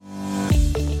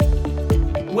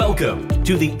Welcome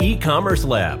to the E-Commerce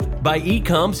Lab by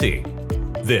Ecomcy.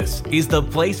 This is the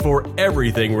place for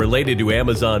everything related to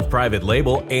Amazon private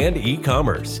label and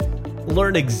e-commerce.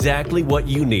 Learn exactly what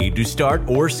you need to start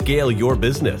or scale your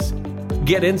business.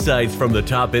 Get insights from the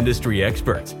top industry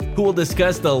experts who will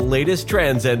discuss the latest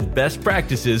trends and best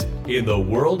practices in the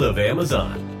world of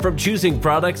Amazon. From choosing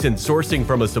products and sourcing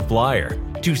from a supplier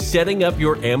to setting up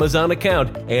your Amazon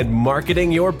account and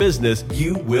marketing your business,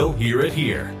 you will hear it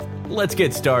here. Let's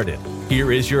get started.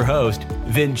 Here is your host,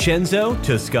 Vincenzo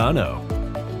Toscano.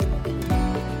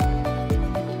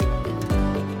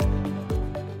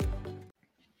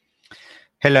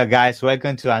 Hello guys,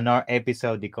 welcome to another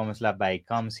episode of the E-Commerce Lab by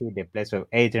Ecomcy, the place where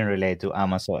everything related to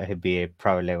Amazon, FBA,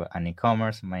 private label, and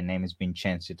e-commerce. My name is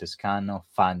Vincenzo Toscano,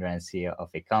 founder and CEO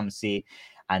of Ecomcy,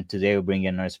 and today we bring you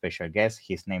another special guest.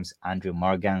 His name is Andrew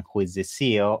Morgan, who is the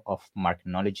CEO of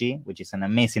Marknology, which is an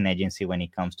amazing agency when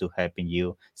it comes to helping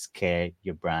you scale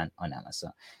your brand on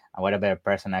Amazon. And what a better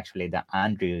person actually than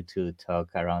Andrew to talk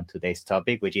around today's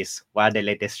topic, which is what are the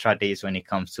latest strategies when it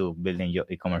comes to building your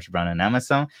e-commerce brand on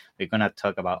Amazon. We're going to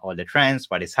talk about all the trends,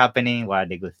 what is happening, what are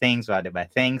the good things, what are the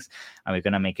bad things, and we're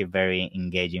going to make it very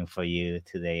engaging for you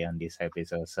today on this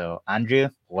episode. So Andrew,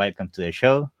 welcome to the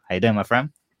show. How you doing, my friend?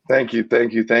 Thank you.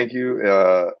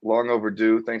 Long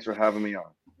overdue. Thanks for having me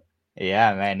on.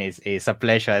 Yeah, man, it's a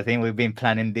pleasure. I think we've been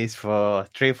planning this for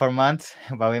 3-4 months,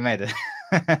 but we made it.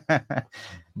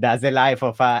 That's the life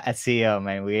of a CEO,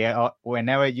 man.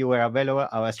 Whenever you were available,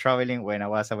 I was traveling. When I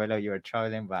was available, you were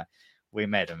traveling, but we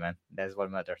met it, man. That's what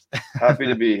matters. Happy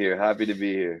to be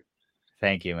here.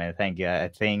 Thank you, man. Thank you. I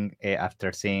think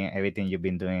after seeing everything you've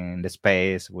been doing in the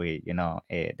space,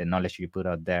 the knowledge you put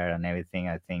out there and everything,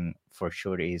 I think for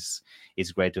sure is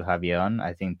great to have you on.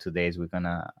 I think today's we're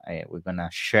gonna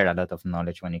share a lot of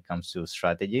knowledge when it comes to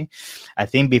strategy. I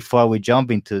think before we jump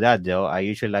into that, though, I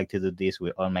usually like to do this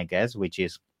with all my guests, which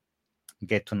is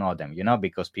get to know them.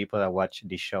 Because people that watch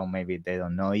this show, maybe they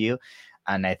don't know you,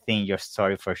 and I think your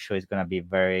story for sure is gonna be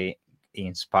very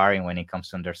inspiring when it comes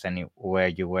to understanding where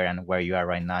you were and where you are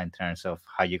right now in terms of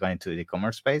how you got into the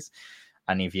e-commerce space,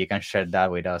 and if you can share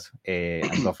that with us and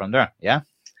go from there. Yeah.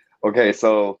 Okay,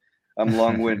 so I'm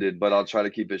long-winded, but I'll try to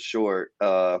keep it short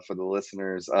for the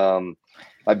listeners.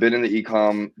 I've been in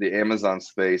the Amazon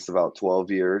space about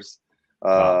 12 years.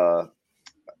 Wow.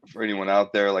 For anyone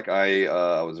out there,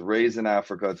 I was raised in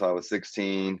Africa until I was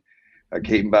 16. I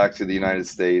came back to the United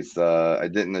States. I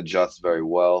didn't adjust very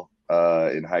well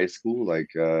in high school,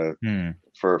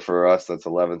 for us, that's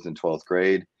 11th and 12th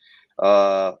grade.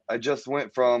 I just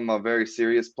went from a very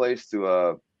serious place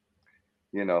to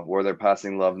where they're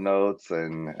passing love notes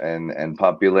and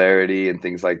popularity and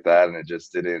things like that, and it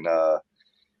just didn't.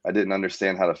 I didn't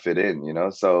understand how to fit in,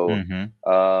 So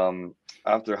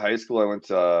after high school, I went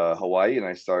to Hawaii and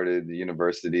I started the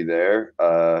university there,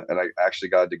 and I actually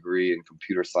got a degree in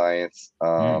computer science,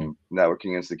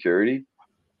 networking and security.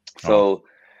 So.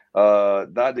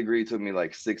 That degree took me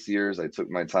 6 years. I took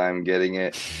my time getting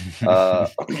it.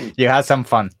 You had some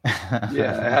fun.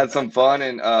 Yeah, I had some fun.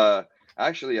 And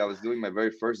actually, I was doing my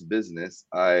very first business.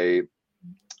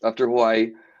 After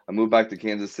Hawaii, I moved back to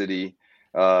Kansas City,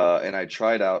 and I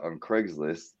tried out on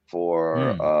Craigslist for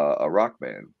a rock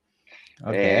band.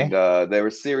 Okay. And they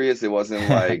were serious. It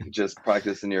wasn't just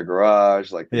practice in your garage,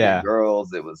 the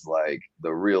girls. It was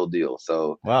the real deal.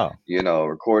 So, wow.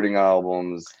 Recording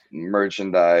albums,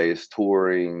 merchandise,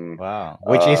 touring. Wow.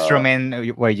 Which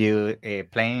instrument were you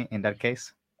playing in that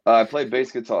case? I played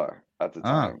bass guitar at the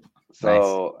time.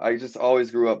 So nice. I just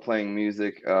always grew up playing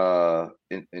music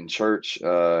in church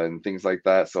and things like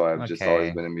that. So I've just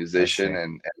always been a musician.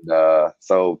 And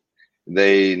so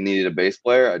they needed a bass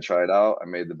player. I tried out. I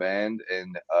made the band,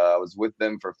 and I was with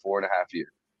them for 4.5 years.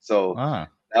 So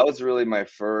that was really my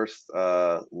first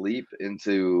leap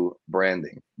into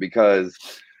branding, because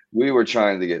we were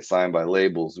trying to get signed by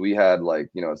labels. We had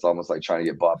it's almost like trying to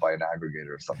get bought by an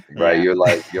aggregator or something, right? Yeah.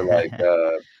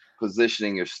 You're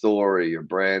positioning your story, your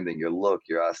branding, your look,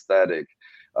 your aesthetic.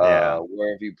 Where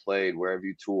have you played? Where have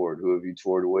you toured? Who have you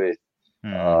toured with?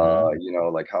 How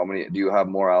many do you have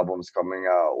more albums coming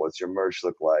out? What's your merch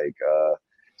look like?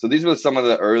 So these were some of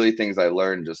the early things I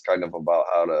learned, just kind of about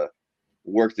how to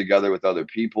work together with other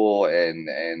people and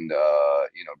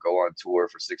go on tour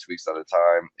for 6 weeks at a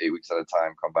time, 8 weeks at a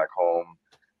time, come back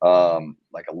home,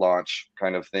 like a launch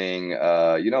kind of thing.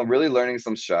 Really learning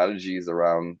some strategies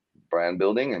around brand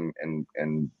building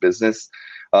and business.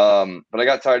 But I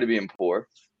got tired of being poor,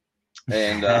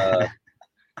 and that's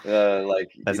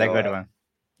a good one.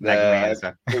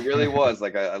 It really was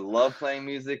I love playing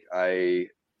music. I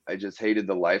I just hated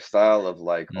the lifestyle of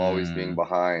like always being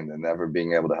behind and never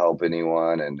being able to help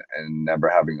anyone and never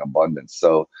having abundance.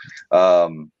 So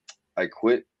I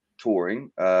quit touring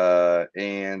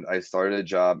and I started a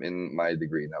job in my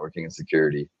degree, networking and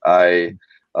security. I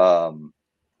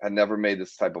had never made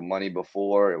this type of money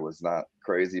before. It was not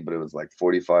crazy, but it was like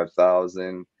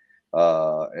 45,000.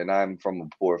 And I'm from a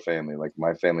poor family. Like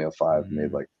my family of 5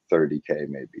 made like 30K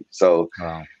maybe. So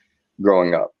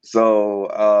growing up. So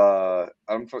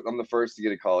I'm the first to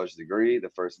get a college degree, the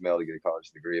first male to get a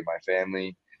college degree in my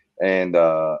family. And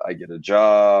I get a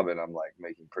job and I'm like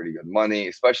making pretty good money,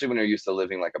 especially when you're used to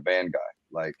living like a band guy,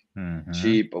 like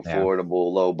cheap,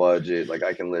 affordable, low budget. Like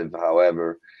I can live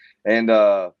however. And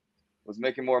was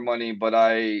making more money, but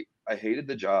I hated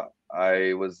the job.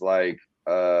 I was like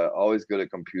always good at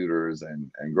computers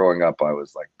and growing up I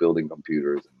was like building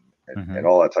computers and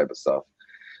all that type of stuff.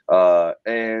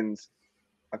 And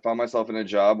I found myself in a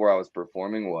job where I was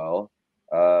performing well.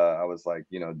 I was like,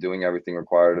 you know, doing everything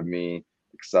required of me,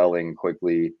 excelling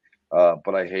quickly.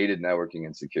 But I hated networking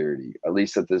and security. At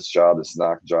least at this job, this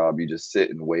knock job, you just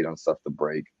sit and wait on stuff to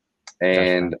break.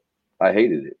 And I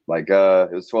hated it. Like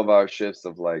it was 12-hour shifts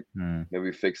of like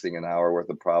maybe fixing an hour worth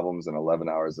of problems and 11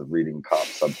 hours of reading cop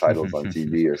subtitles on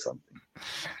TV or something.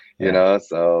 You know,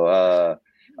 so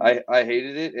I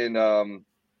hated it. And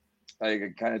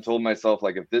I kind of told myself,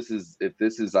 like, if this is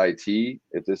IT,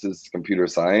 if this is computer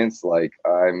science, like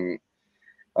I'm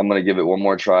gonna give it one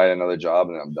more try, another job,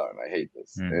 and I'm done. I hate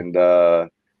this. And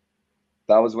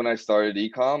that was when I started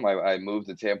ecom. I moved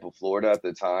to Tampa, Florida at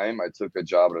the time. I took a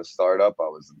job at a startup. I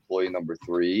was employee number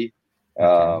 3.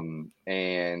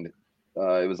 And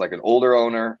it was like an older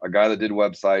owner, a guy that did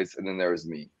websites, and then there was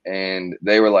me. And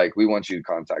they were like, we want you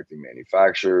contacting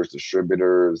manufacturers,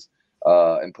 distributors,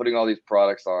 and putting all these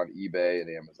products on eBay and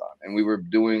Amazon. And we were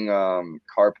doing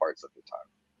car parts at the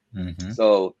time.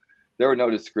 So there were no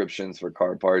descriptions for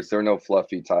car parts. There were no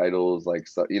fluffy titles. Like,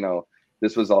 so, you know,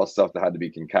 this was all stuff that had to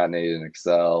be concatenated in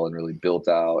Excel and really built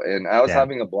out. And I was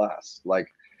having a blast. Like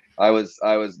I was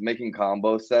making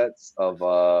combo sets of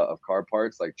car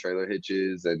parts, like trailer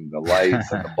hitches and the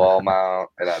lights and the ball mount.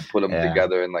 And I'd put them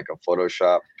together in like a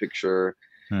Photoshop picture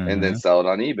and then sell it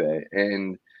on eBay.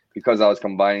 And because I was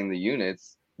combining the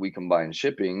units, we combined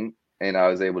shipping, and I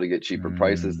was able to get cheaper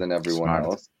prices than everyone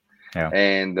else.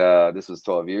 And this was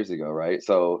 12 years ago, right?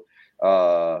 So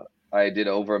I did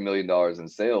over $1 million in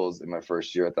sales in my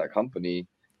first year at that company,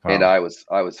 and I was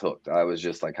hooked. I was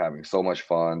just like having so much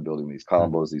fun building these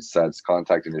combos, these sets,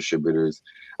 contacting distributors.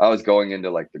 I was going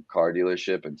into like the car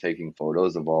dealership and taking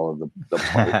photos of all of the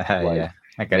parts, like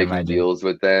making deals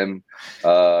with them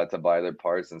to buy their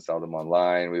parts and sell them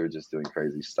online. We were just doing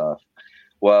crazy stuff.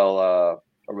 Well,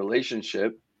 a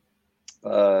relationship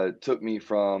took me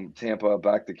from Tampa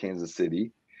back to Kansas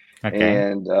City.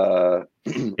 And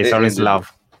it's always love.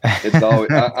 It's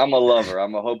always I'm a lover.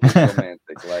 I'm a hopeless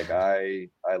romantic. Like I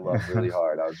love really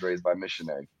hard. I was raised by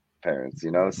missionary parents,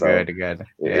 you know, so good.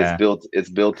 It's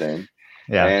built in.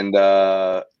 And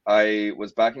I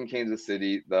was back in Kansas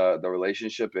City. The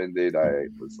relationship ended. I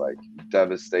was like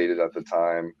devastated at the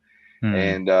time.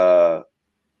 And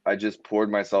I just poured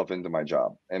myself into my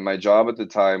job. And my job at the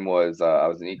time was I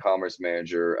was an e-commerce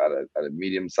manager at a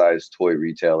medium-sized toy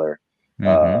retailer.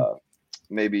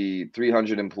 Maybe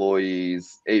 300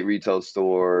 employees, 8 retail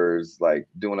stores, like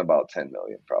doing about 10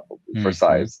 million probably for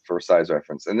size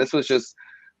reference. And this was just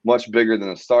much bigger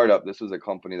than a startup. This was a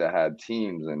company that had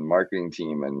teams and marketing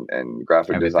team and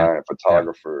graphic design and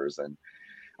photographers. And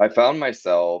I found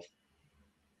myself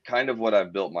kind of what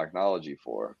I've built Marknology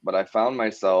for, but I found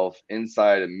myself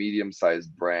inside a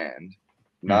medium-sized brand,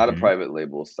 not a private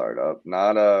label startup,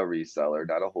 not a reseller,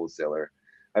 not a wholesaler.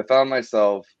 I found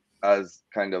myself as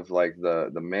kind of like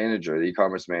the manager, the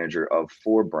e-commerce manager of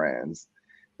 4 brands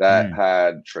that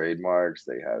had trademarks,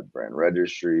 they had brand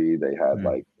registry, they had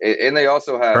like, and they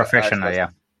also had professional,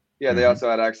 they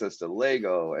also had access to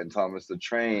Lego and Thomas the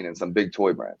Train and some big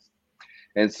toy brands.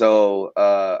 And so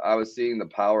I was seeing the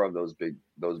power of those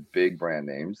big brand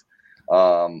names,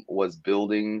 was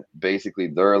building basically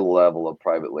their level of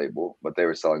private label, but they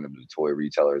were selling them to toy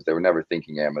retailers. They were never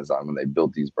thinking Amazon when they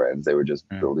built these brands. They were just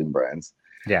building brands.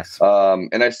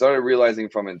 And I started realizing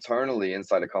from internally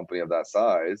inside a company of that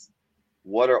size,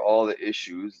 what are all the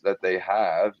issues that they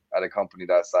have at a company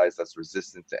that size that's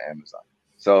resistant to Amazon?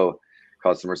 So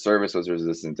customer service was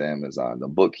resistant to Amazon, the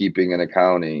bookkeeping and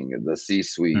accounting, the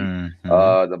C-suite,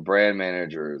 the brand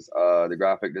managers, the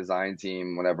graphic design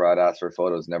team. Whenever I'd ask for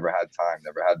photos, never had time,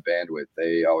 never had bandwidth.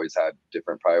 They always had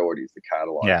different priorities, the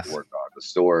catalog to work on,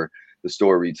 the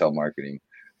store retail marketing.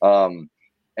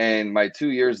 And my 2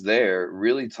 years there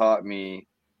really taught me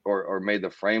or made the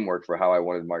framework for how I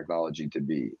wanted Marknology to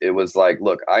be. It was like,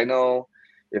 look, I know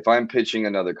if I'm pitching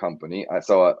another company, if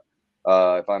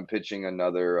I'm pitching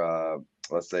another,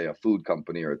 let's say a food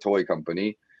company or a toy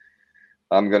company,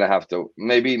 I'm gonna have to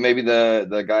maybe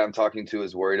the guy I'm talking to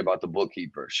is worried about the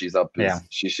bookkeeper. She's up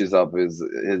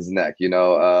his neck, you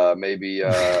know. Maybe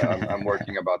I'm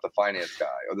working about the finance guy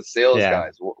or the sales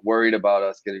guys worried about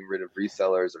us getting rid of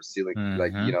resellers or selling,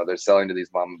 like, you know, they're selling to these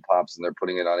mom and pops and they're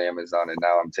putting it on Amazon and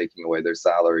now I'm taking away their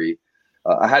salary.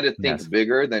 I had to think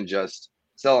bigger than just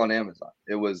sell on Amazon.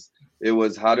 It was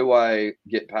how do I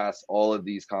get past all of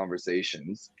these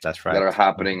conversations that are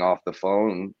happening off the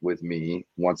phone with me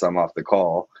once I'm off the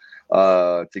call,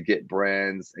 to get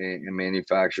brands and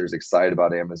manufacturers excited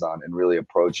about Amazon and really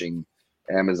approaching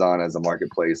Amazon as a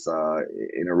marketplace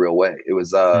in a real way. It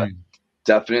was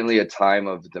definitely a time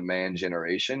of demand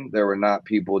generation. There were not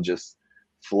people just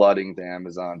flooding to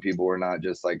Amazon. People were not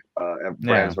just like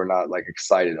brands were not like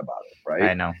excited about it, right?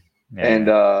 I know.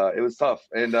 It was tough.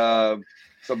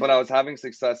 But I was having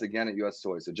success again at US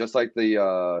Toys. So just like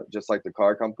the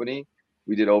car company,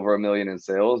 we did over $1 million in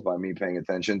sales by me paying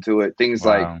attention to it. Things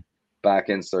like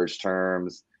back-end search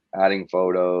terms, adding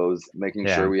photos, making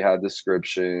sure we had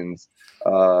descriptions,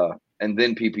 and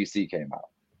then PPC came out.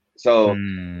 So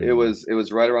it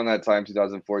was right around that time,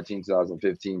 2014,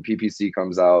 2015. PPC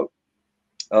comes out.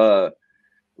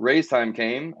 Raise time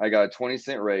came. I got a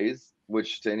 20-cent raise,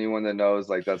 which to anyone that knows,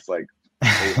 like that's like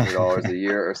 $800 a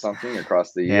year or something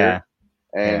across the year.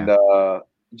 And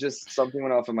just something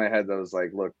went off in my head that was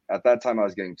like, look, at that time I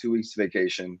was getting 2 weeks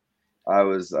vacation. I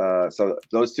was so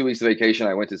those 2 weeks of vacation,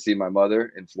 I went to see my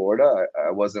mother in Florida.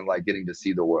 I wasn't like getting to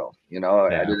see the world, you know.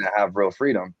 I didn't have real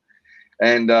freedom.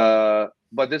 And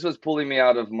but this was pulling me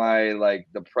out of my like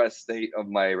depressed state of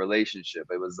my relationship.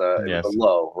 It was a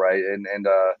low, right? And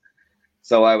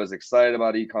so I was excited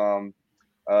about ecom.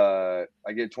 I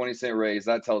get 20-cent raise.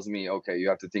 That tells me, okay, you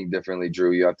have to think differently,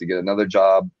 Drew. You have to get another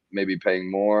job, maybe paying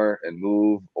more and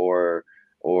move or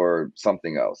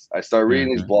something else. I started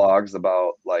reading these blogs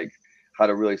about like how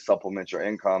to really supplement your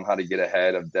income, how to get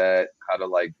ahead of debt, how to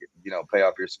like, you know, pay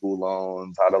off your school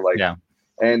loans, how to like,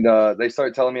 and they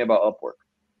started telling me about Upwork.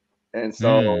 And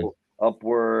so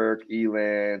Upwork,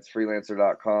 Elance,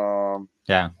 freelancer.com.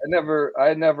 I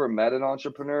had never met an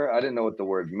entrepreneur. I didn't know what the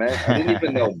word meant. I didn't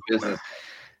even know business.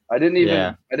 I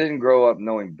didn't grow up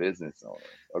knowing business owners.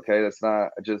 Okay. That's not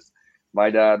just, my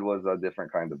dad was a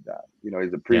different kind of dad. You know,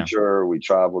 he's a preacher. We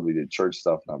traveled, we did church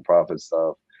stuff, nonprofit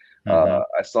stuff.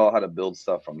 I saw how to build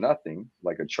stuff from nothing,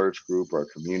 like a church group or a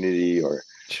community or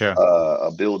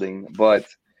a building, but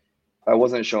I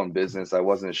wasn't shown business. I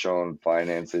wasn't shown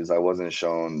finances. I wasn't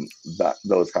shown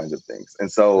those kinds of things.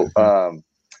 And so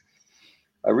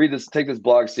I take this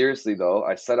blog seriously though.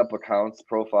 I set up accounts,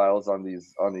 profiles on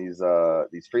these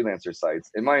freelancer sites.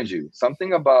 And mind you,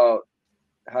 something about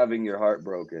having your heart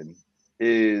broken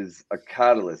is a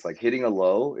catalyst. Like hitting a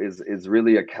low is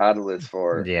really a catalyst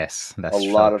for a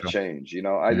lot of change. You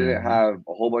know, I didn't have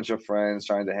a whole bunch of friends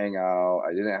trying to hang out.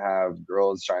 I didn't have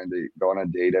girls trying to go on a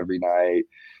date every night.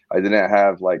 I didn't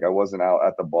have I wasn't out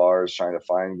at the bars trying to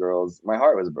find girls. My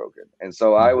heart was broken. And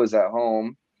so I was at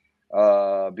home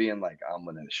being like, I'm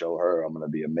going to show her, I'm going to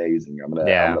be amazing. I'm going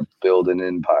to build an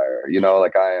empire, you know,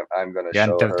 like I'm going to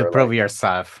show her to prove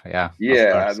yourself. I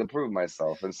had to prove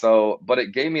myself. And so, but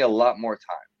it gave me a lot more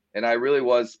time. And I really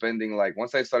was spending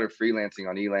once I started freelancing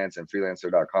on Elance and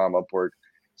freelancer.com, Upwork,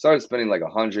 started spending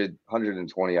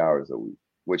 120 hours a week,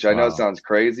 which I know sounds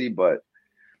crazy, but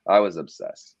I was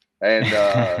obsessed. And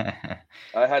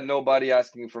I had nobody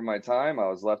asking for my time. I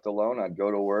was left alone. I'd go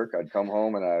to work. I'd come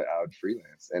home and I would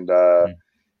freelance. And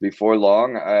before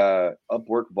long,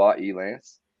 Upwork bought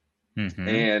Elance,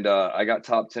 and I got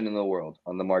top 10 in the world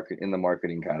on the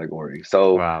marketing category.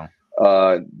 So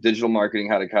digital marketing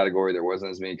had a category. There wasn't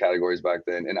as many categories back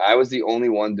then, and I was the only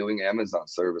one doing Amazon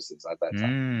services at that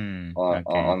time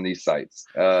on these sites.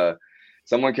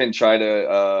 Someone can try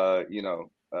to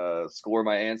score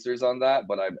my answers on that,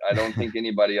 but I don't think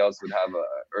anybody else would have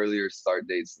earlier start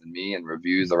dates than me and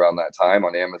reviews around that time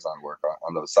on Amazon work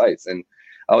on those sites. And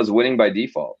I was winning by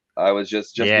default. I was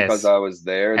just because I was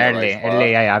there early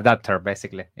adapter,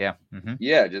 basically.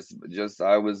 Just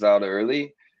I was out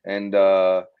early, and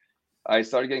I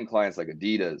started getting clients like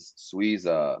Adidas,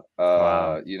 Suiza,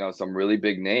 some really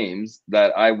big names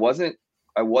that I wasn't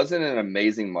an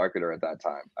amazing marketer at that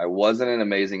time. I wasn't an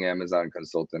amazing Amazon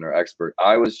consultant or expert.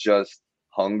 I was just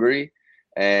hungry,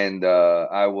 and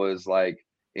I was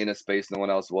in a space no one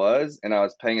else was, and I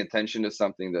was paying attention to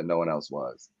something that no one else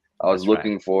was. I was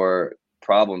looking for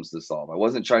problems to solve. I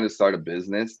wasn't trying to start a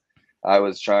business. I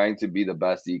was trying to be the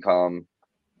best ecom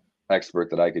expert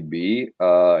that I could be.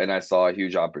 And I saw a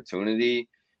huge opportunity.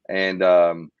 And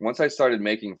once I started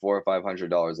making $400 or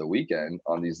 $500 a weekend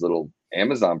on these little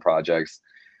Amazon projects,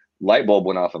 light bulb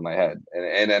went off in my head.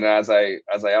 And as I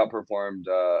outperformed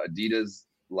Adidas,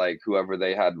 like whoever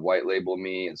they had white label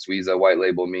me, and Suiza white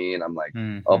label me, and I'm like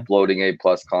uploading A+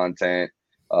 content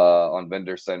on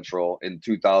Vendor Central. In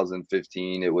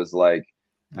 2015, it was like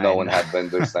no one had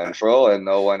Vendor Central and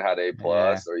no one had A+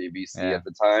 or EBC at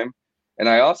the time. And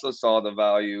I also saw the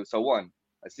value. So one,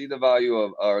 I see the value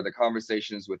of or the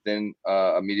conversations within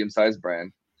a medium-sized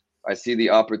brand. I see the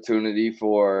opportunity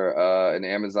for an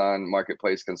Amazon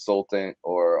marketplace consultant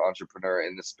or entrepreneur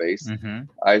in the space.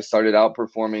 I started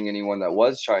outperforming anyone that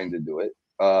was trying to do it,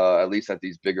 at least at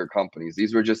these bigger companies.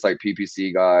 These were just like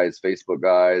PPC guys, Facebook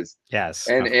guys. Yes.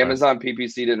 And Amazon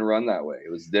PPC didn't run that way.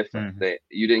 It was different.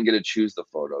 You didn't get to choose the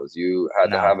photos. You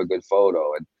had to have a good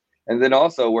photo. And then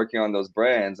also working on those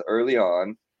brands early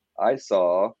on, I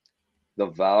saw the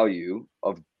value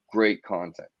of great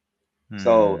content.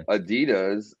 So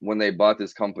Adidas, when they bought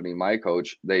this company, My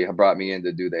Coach, they brought me in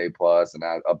to do the A+ and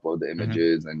I upload the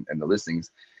images and the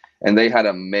listings, and they had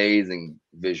amazing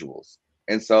visuals.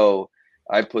 And so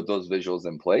I put those visuals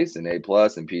in place in A+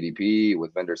 and PDP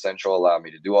with Vendor Central, allowed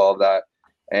me to do all of that.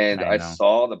 And I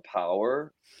saw the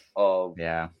power of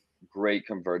great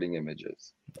converting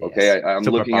images. Okay, I'm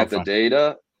looking at the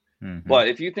data. But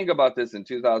if you think about this in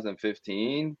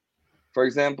 2015, for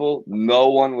example, no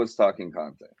one was talking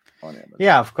content on Amazon.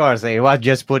 Yeah, of course. It was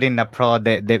just putting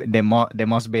the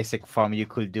most basic form you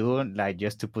could do, like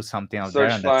just to put something out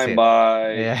there. Search, find,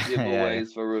 buy,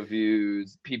 giveaways for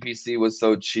reviews. PPC was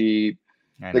so cheap.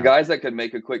 The guys that could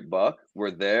make a quick buck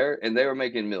were there, and they were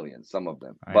making millions, some of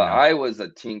them. But I was a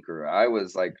tinkerer. I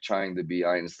was like trying to be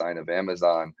Einstein of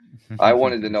Amazon. I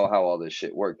wanted to know how all this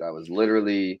shit worked. I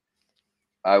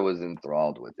was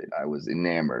enthralled with it. I was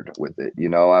enamored with it. You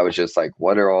know, I was just like,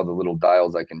 what are all the little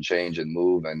dials I can change and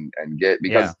move and get?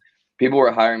 Because people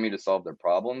were hiring me to solve their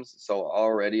problems. So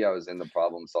already I was in the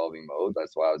problem solving mode.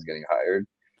 That's why I was getting hired.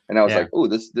 And I was like, oh,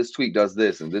 this tweak does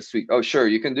this, and this tweak. Oh, sure,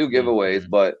 you can do giveaways,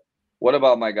 but what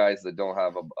about my guys that don't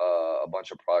have a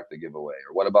bunch of product to give away?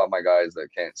 Or what about my guys that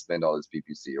can't spend all this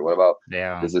PPC? Or what about,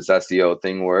 does this SEO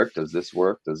thing work? Does this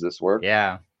work? Does this work?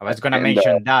 Yeah, I was going to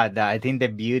mention that I think the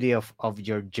beauty of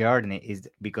your journey is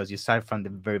because you start from the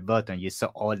very bottom. You saw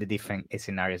all the different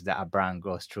scenarios that a brand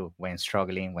goes through when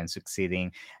struggling, when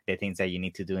succeeding, the things that you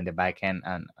need to do in the back end.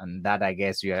 And that, I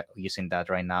guess, you are using that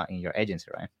right now in your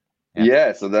agency, right?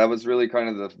 Yeah, so that was really kind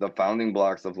of the founding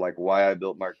blocks of like why I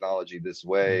built Marknology this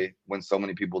way when so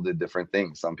many people did different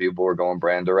things. Some people were going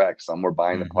brand direct, some were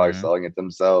buying the product, selling it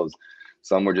themselves.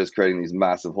 Some were just creating these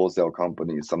massive wholesale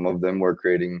companies. Some of them were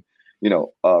creating,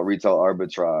 retail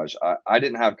arbitrage. I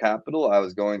didn't have capital. I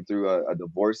was going through a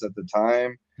divorce at the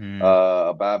time,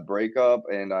 a bad breakup,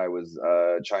 and I was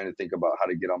trying to think about how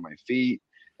to get on my feet.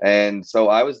 And so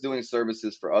I was doing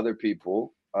services for other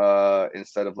people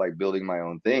instead of like building my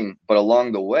own thing. But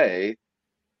along the way,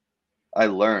 I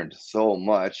learned so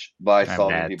much by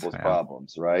solving people's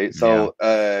problems, right? So,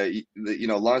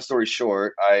 long story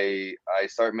short, I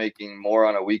started making more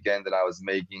on a weekend than I was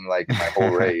making like in my whole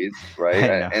raise,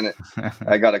 right?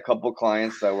 I got a couple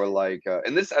clients that were like,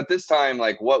 and at this time,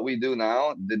 like what we do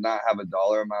now did not have a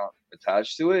dollar amount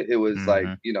attached to it. It was like,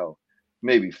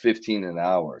 maybe 15 an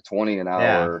hour, 20 an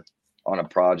hour on a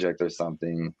project or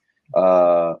something.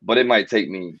 But it might take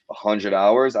me 100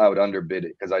 hours. I would underbid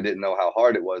it because I didn't know how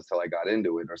hard it was till I got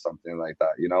into it or something like that,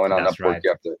 And on Upwork,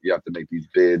 you have to make these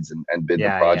bids and bid the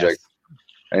project.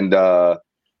 And but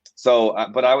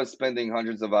I was spending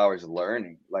hundreds of hours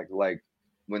learning. Like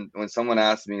when someone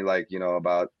asked me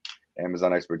about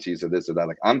Amazon expertise or this or that,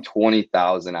 like I'm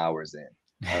 20,000 hours in.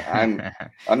 I'm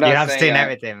not. You have seen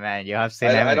everything, man. You have seen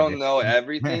everything. I don't know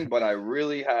everything, but I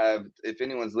really have. If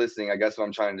anyone's listening, I guess what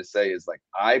I'm trying to say is like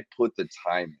I put the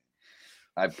time in.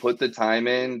 I put the time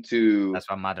in to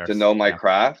know my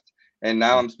craft, and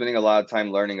now I'm spending a lot of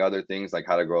time learning other things like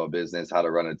how to grow a business, how to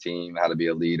run a team, how to be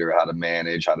a leader, how to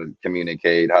manage, how to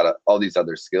communicate, all these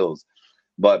other skills.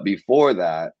 But before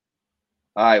that,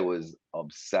 I was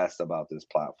obsessed about this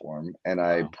platform, and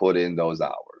I put in those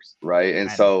hours, right? And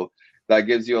so that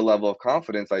gives you a level of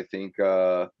confidence. I think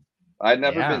I'd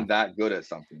never been that good at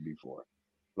something before.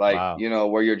 Like,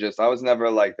 where you're just, I was never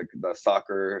like the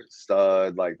soccer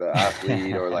stud, like the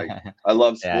athlete, or like, I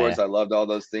love sports. I loved all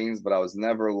those things, but I was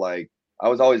never like, I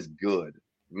was always good,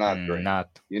 not great.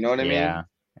 You know what I mean?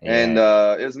 And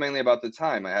it was mainly about the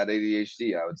time. I had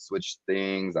ADHD. I would switch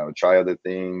things. I would try other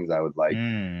things. I would like,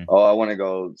 oh, I want to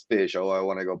go fish. Oh, I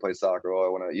want to go play soccer. Oh, I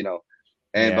want to,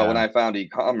 but when I found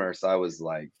e-commerce, I was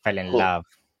like, fell in love.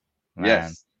 Man.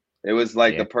 Yes. It was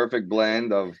like the perfect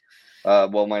blend of,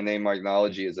 well, my name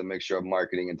Marknology is a mixture of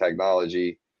marketing and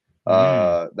technology.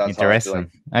 That's how I feel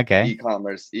like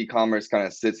e-commerce kind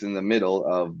of sits in the middle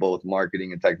of both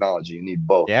marketing and technology. You need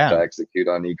both to execute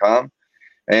on e-com.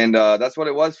 And that's what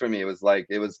it was for me. It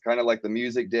was kind of like the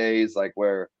music days, like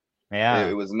where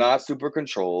it was not super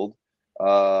controlled. It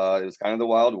was kind of the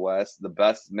Wild West. The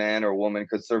best man or woman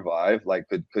could survive, like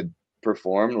could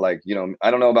perform. Like, you know,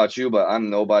 I don't know about you, but I'm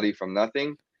nobody from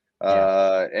nothing.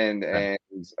 And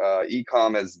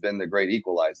e-com has been the great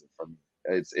equalizer for me.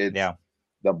 It's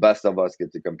the best of us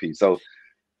get to compete. So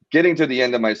getting to the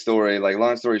end of my story, like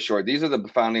long story short, these are the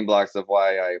founding blocks of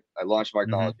why I launched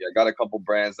Marknology. I got a couple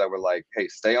brands that were like, hey,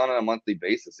 stay on a monthly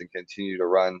basis and continue to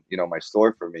run, you know, my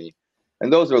store for me.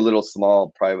 And those were little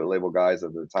small private label guys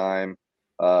at the time.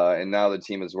 And now the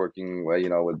team is working, you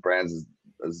know, with brands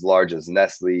as large as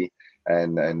Nestle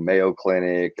and Mayo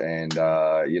Clinic and,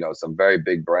 you know, some very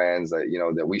big brands that, you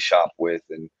know, that we shop with.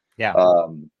 And,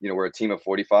 you know, we're a team of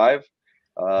 45.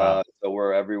 So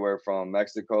we're everywhere from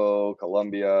Mexico,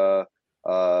 Colombia,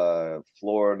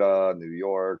 Florida, New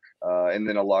York, and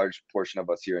then a large portion of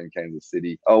us here in Kansas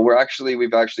City. Oh, we've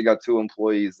actually got 2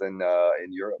 employees in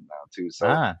Europe now too.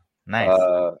 So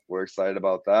nice. We're excited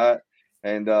about that.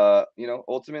 And you know,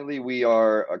 ultimately we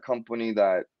are a company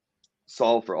that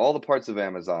solved for all the parts of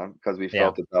Amazon because we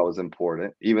felt that was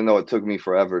important, even though it took me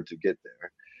forever to get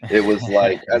there. It was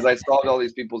like, as I solved all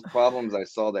these people's problems, I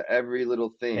saw that every little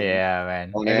thing. Yeah,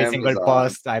 man. Every single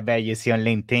post I bet you see on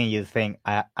LinkedIn, you think,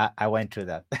 I went through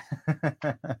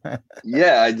that.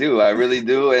 Yeah, I do. I really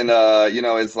do. And, you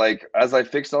know, it's like, as I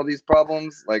fixed all these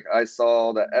problems, like I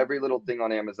saw that every little thing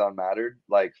on Amazon mattered,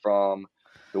 like from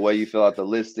the way you fill out the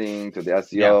listing to the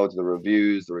SEO to the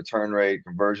reviews, the return rate,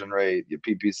 conversion rate, your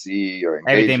PPC, your engagement.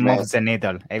 Everything moves the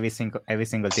needle. Every single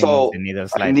thing moves the needle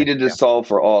slightly. I needed to solve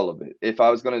for all of it if I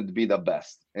was going to be the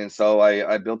best. And so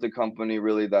I built a company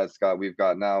really we've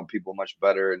got now people much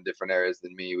better in different areas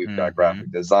than me. We've got graphic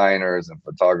designers and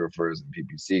photographers and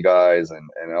PPC guys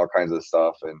and all kinds of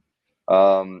stuff.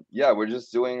 And yeah, we're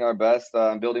just doing our best.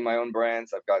 I'm building my own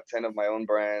brands. I've got 10 of my own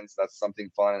brands. That's something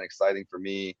fun and exciting for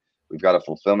me. We've got a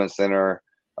fulfillment center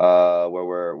where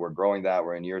we're growing that.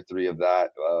 We're in year 3 of that.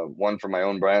 One for my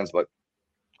own brands, but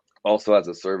also as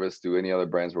a service to any other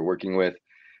brands we're working with.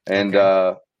 And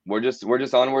we're just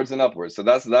onwards and upwards. So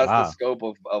that's the scope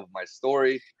of my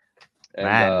story. And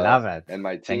love it. And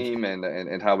my team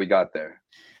and how we got there.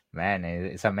 Man,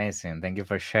 it's amazing. Thank you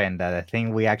for sharing that. I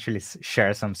think we actually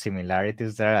share some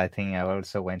similarities there. I think I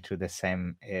also went through the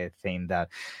same thing, that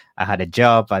I had a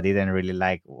job. I didn't really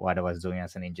like what I was doing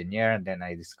as an engineer. And then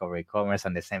I discovered e-commerce,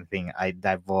 and the same thing. I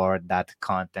devoured that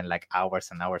content like hours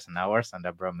and hours and hours. And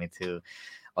that brought me to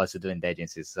also doing the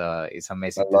agencies. So it's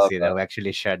amazing to see that we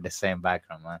actually shared the same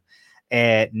background,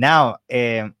 man. Now,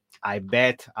 I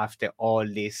bet after all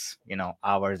these, you know,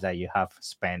 hours that you have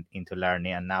spent into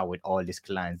learning, and now with all these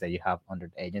clients that you have under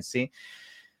the agency,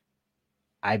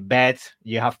 I bet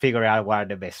you have figured out what are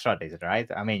the best strategies, right?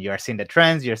 I mean, you are seeing the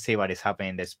trends, you see what is happening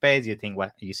in the space,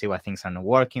 you see what things are not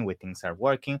working, what things are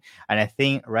working. And I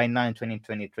think right now in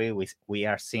 2023, we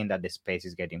are seeing that the space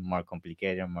is getting more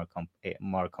complicated,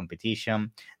 more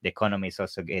competition. The economy is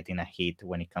also getting a hit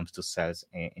when it comes to sales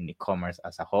in e-commerce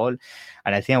as a whole.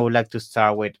 And I think I would like to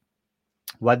start with,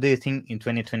 what do you think in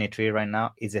 2023 right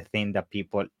now is the thing that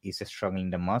people is struggling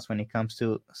the most when it comes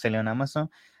to selling on Amazon?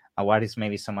 And what is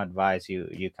maybe some advice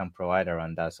you can provide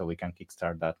around that so we can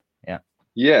kickstart that?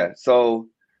 Yeah. So,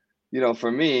 you know, for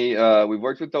me, we've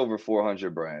worked with over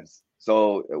 400 brands.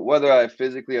 So whether I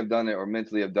physically have done it or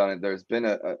mentally have done it, there's been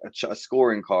a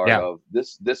scoring card of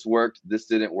this worked, this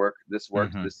didn't work, this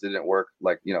worked, this didn't work.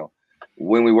 Like, you know,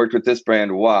 when we worked with this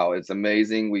brand, wow, it's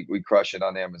amazing. We crush it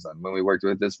on Amazon. When we worked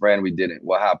with this brand, we didn't.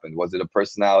 What happened? Was it a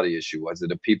personality issue? Was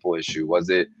it a people issue? Was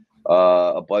it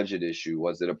a budget issue?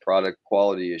 Was it a product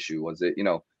quality issue? Was it, you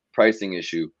know, pricing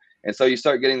issue? And so you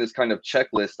start getting this kind of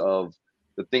checklist of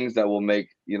the things that will make,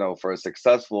 you know, for a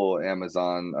successful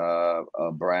Amazon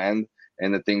brand,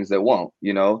 and the things that won't.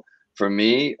 You know, for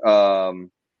me,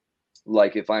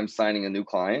 like if I'm signing a new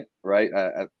client, right?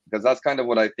 Because that's kind of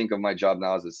what I think of my job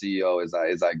now as a CEO is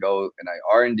I go and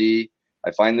I R&D,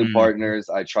 I find new partners,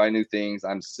 I try new things.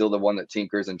 I'm still the one that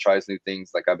tinkers and tries new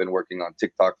things. Like I've been working on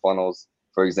TikTok funnels,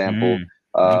 for example,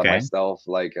 myself.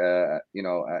 Like, you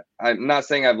know, I'm not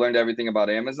saying I've learned everything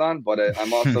about Amazon, but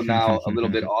I'm also now a little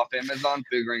bit off Amazon,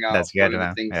 figuring out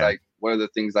what are the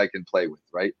things I can play with,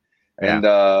 right?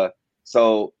 And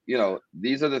so, you know,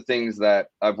 these are the things that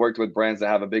I've worked with brands that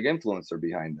have a big influencer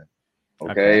behind them.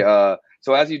 Okay.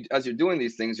 So as you're doing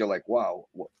these things, you're like, wow,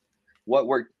 what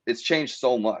worked, it's changed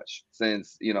so much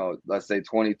since, you know, let's say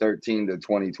 2013 to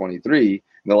 2023, in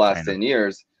the last 10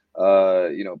 years.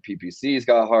 You know, PPCs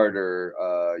got harder.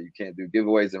 You can't do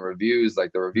giveaways and reviews.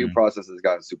 Like, the review process has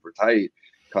gotten super tight.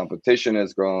 Competition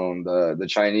has grown. The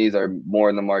Chinese are more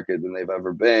in the market than they've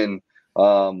ever been.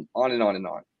 On and on and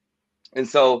on. And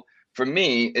so for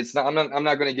me, it's not. I'm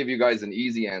not going to give you guys an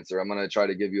easy answer. I'm going to try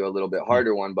to give you a little bit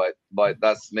harder one. But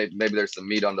that's maybe there's some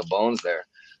meat on the bones there.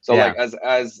 So like as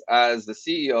the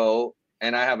CEO,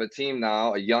 and I have a team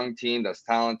now, a young team that's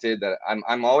talented, that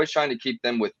I'm always trying to keep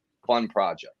them with fun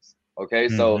projects. Okay,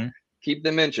 so keep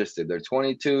them interested. They're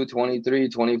 22, 23,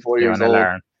 24 years old.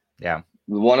 Learn.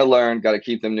 We want to learn, got to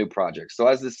keep them new projects. So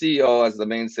as the CEO, as the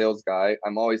main sales guy,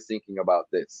 I'm always thinking about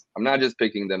this. I'm not just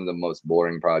picking them the most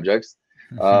boring projects,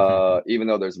 even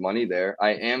though there's money there.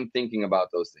 I am thinking about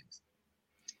those things.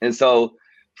 And so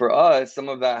for us, some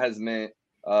of that has meant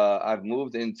I've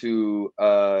moved into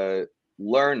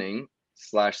learning /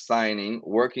 signing,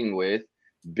 working with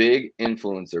big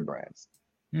influencer brands.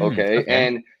 Okay.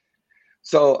 And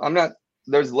so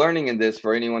there's learning in this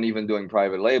for anyone even doing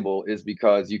private label, is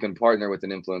because you can partner with an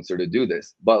influencer to do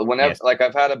this. But whenever, like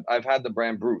I've had the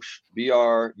brand Bruush,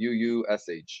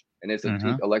 BRUUSH, and it's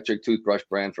a electric toothbrush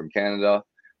brand from Canada.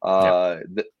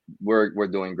 We're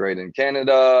doing great in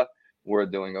Canada. We're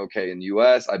doing okay in the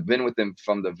US. I've been with them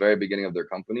from the very beginning of their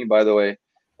company, by the way.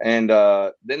 And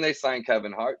then they signed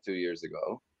Kevin Hart 2 years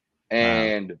ago.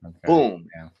 And boom,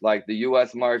 like the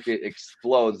US market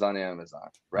explodes on Amazon,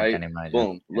 right?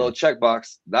 Boom, little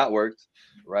checkbox, that worked,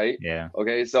 right?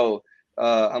 Okay, so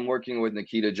I'm working with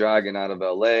Nikita Dragon out of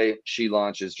LA. She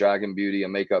launches Dragon Beauty, a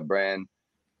makeup brand.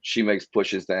 She makes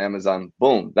pushes to Amazon.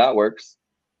 Boom, that works.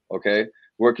 Okay,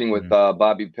 working with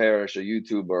Bobby Parrish, a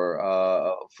YouTuber,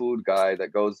 a food guy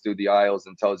that goes through the aisles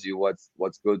and tells you what's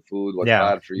good food, what's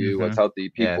bad for you, what's healthy.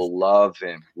 People love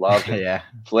him.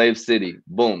 Flav City,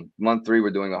 boom. Month 3,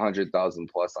 we're doing 100,000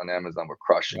 plus on Amazon. We're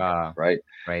crushing it, right?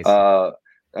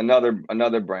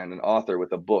 Another brand, an author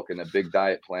with a book and a big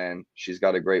diet plan. She's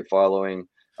got a great following.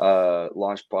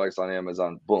 Launched products on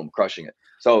Amazon. Boom, crushing it.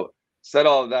 So said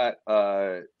all of that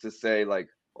to say, like,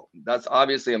 that's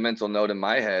obviously a mental note in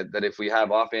my head, that if we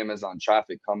have off Amazon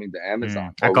traffic coming to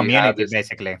Amazon, a community,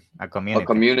 basically a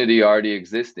community already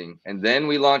existing, and then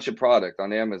we launch a product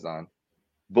on Amazon,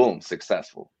 boom,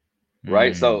 successful,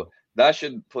 right? So that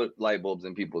should put light bulbs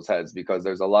in people's heads, because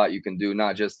there's a lot you can do.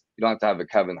 Not just, you don't have to have a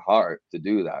Kevin Hart to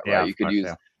do that, right? You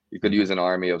could use an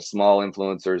army of small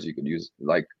influencers. You could use,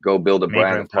 like, go build a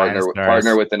brand and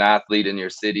partner with an athlete in your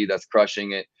city that's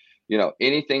crushing it. You know,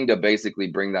 anything to basically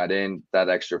bring that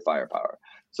extra firepower.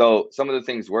 So some of the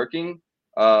things working,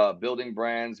 building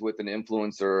brands with an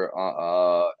influencer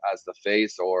as the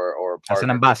face or as an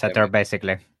ambassador,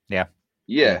 basically.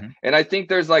 And I think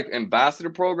there's like ambassador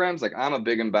programs. Like, I'm a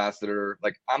big ambassador.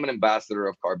 Like, I'm an ambassador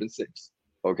of Carbon 6.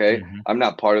 Okay, I'm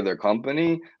not part of their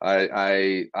company.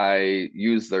 I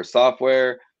use their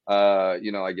software.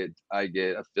 You know, I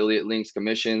get affiliate links,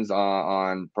 commissions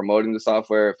on promoting the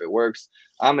software if it works.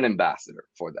 I'm an ambassador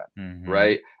for them,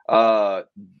 right?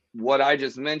 What I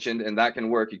just mentioned, and that can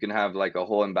work. You can have like a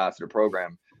whole ambassador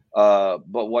program.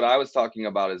 But what I was talking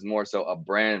about is more so a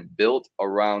brand built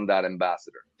around that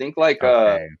ambassador. Think like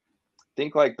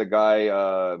the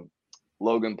guy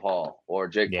Logan Paul or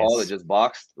Jake Paul that just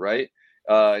boxed, right?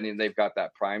 And then they've got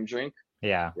that Prime drink.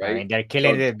 Right? I mean, they're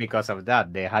killing it because of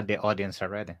that. They had the audience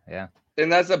already.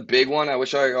 And that's a big one. I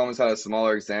wish I almost had a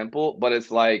smaller example, but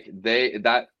it's like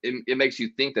it makes you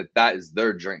think that is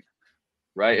their drink,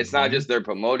 right? It's not just they're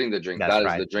promoting the drink. That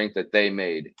is the drink that they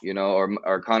made, you know,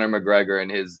 or Conor McGregor and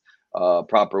his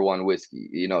Proper One whiskey.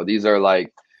 You know, these are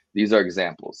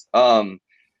examples.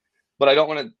 But I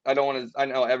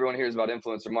know everyone hears about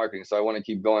influencer marketing, so I want to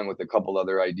keep going with a couple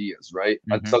other ideas, right?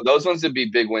 So those ones would be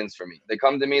big wins for me. They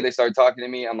come to me, they start talking to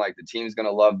me. I'm like, the team's going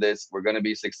to love this. We're going to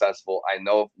be successful. I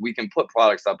know we can put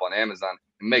products up on Amazon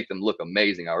and make them look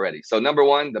amazing already. So number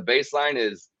one, the baseline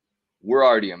is we're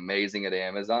already amazing at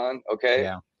Amazon.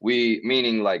 Okay.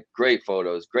 Meaning like great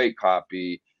photos, great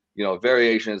copy, you know,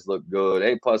 variations look good.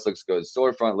 A+ looks good.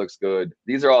 Storefront looks good.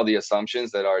 These are all the assumptions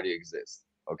that already exist.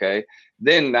 Okay.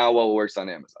 Then now what works on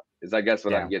Amazon is, I guess,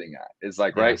 what I'm getting at. It's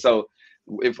like, right. So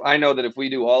if I know that if we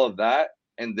do all of that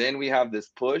and then we have this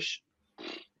push,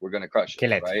 we're going to crush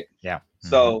it. Right.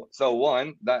 So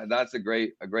one, that's a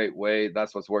great way.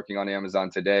 That's what's working on Amazon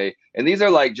today. And these are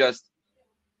like just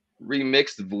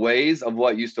remixed ways of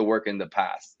what used to work in the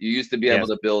past. You used to be able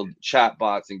to build chat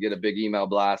bots and get a big email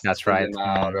blast. That's right.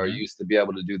 Or you used to be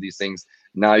able to do these things.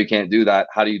 Now you can't do that.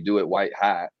 How do you do it white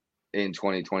hat in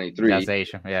 2023? That's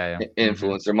Asia.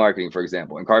 Influencer marketing, for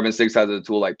example. And Carbon 6 has a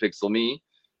tool like Pixel Me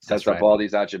sets up all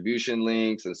these attribution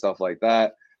links and stuff like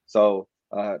that. So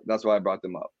that's why I brought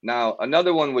them up. Now,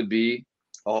 another one would be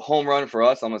a home run for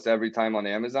us almost every time on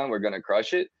Amazon. We're going to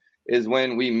crush it is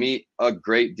when we meet a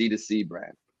great D2C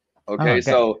brand. Okay.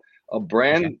 So a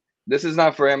brand, this is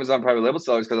not for Amazon private label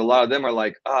sellers because a lot of them are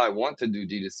like, I want to do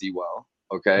D2C well.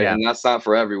 Okay. And that's not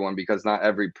for everyone because not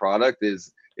every product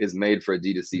is made for a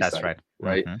D2C site.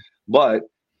 Right. But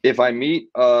if I meet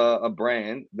a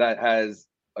brand that has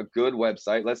a good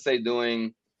website, let's say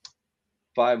doing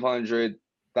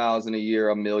 500,000 a year,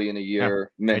 $1 million a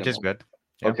year minimum. Which is good.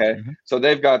 Okay. So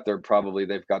they've got their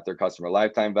customer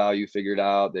lifetime value figured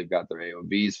out. They've got their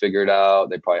AOVs figured out.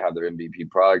 They probably have their MVP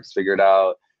products figured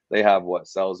out. They have what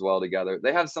sells well together.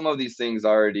 They have some of these things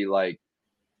already like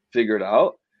figured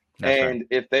out.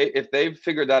 If they've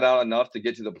figured that out enough to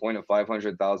get to the point of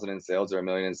 500,000 in sales or $1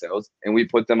 million in sales, and we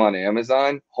put them on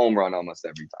Amazon, home run almost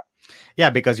every time. Yeah,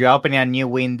 because you're opening a new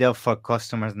window for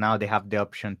customers now. They have the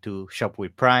option to shop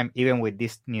with Prime, even with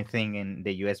this new thing in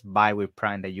the US, buy with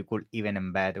Prime, that you could even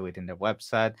embed within the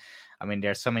website. I mean,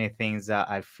 there are so many things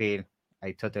that I feel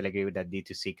I totally agree with that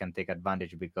D2C can take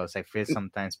advantage, because I feel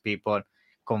sometimes people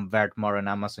convert more on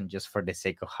Amazon just for the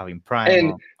sake of having Prime.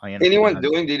 And anyone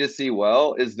doing D2C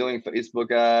well is doing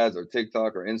Facebook ads or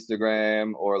TikTok or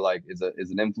Instagram, or like is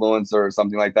an influencer or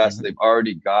something like that. So they've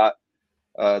already got,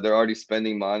 they're already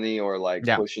spending money or like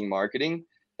pushing marketing.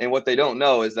 And what they don't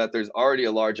know is that there's already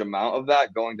a large amount of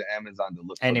that going to Amazon to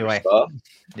look for their stuff.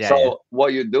 So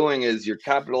what you're doing is you're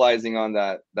capitalizing on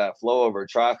that flow over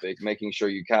traffic, making sure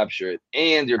you capture it,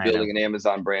 and you're building an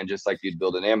Amazon brand just like you'd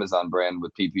build an Amazon brand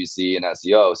with PPC and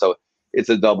SEO. So it's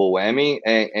a double whammy.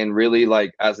 And really,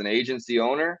 like, as an agency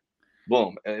owner,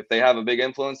 boom, if they have a big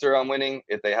influencer, I'm winning.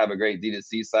 If they have a great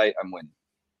D2C site, I'm winning.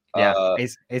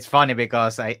 It's funny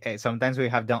because I sometimes we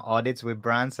have done audits with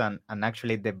brands, and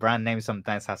actually the brand name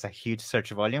sometimes has a huge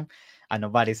search volume, and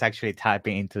nobody's actually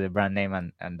typing into the brand name,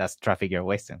 and that's traffic you're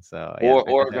wasting. So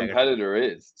or a competitor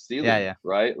is stealing,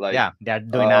 right? Like they're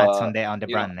doing ads on the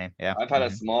brand name. I've had a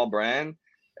small brand,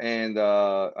 and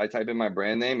I type in my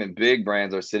brand name, and big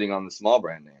brands are sitting on the small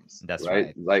brand names. That's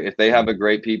right. Like if they have a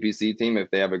great PPC team, if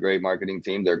they have a great marketing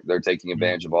team, they're taking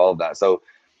advantage of all of that. So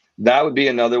that would be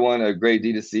another one, a great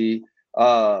D2C.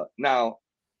 Now,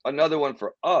 another one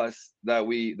for us that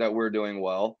we're doing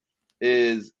well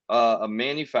is a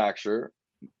manufacturer,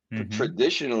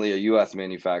 traditionally a U.S.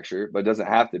 manufacturer, but doesn't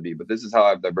have to be. But this is how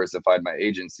I've diversified my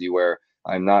agency, where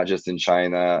I'm not just in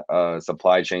China.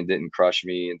 Supply chain didn't crush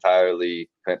me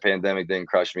entirely. Pandemic didn't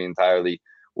crush me entirely.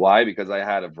 Why? Because I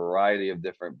had a variety of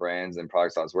different brands and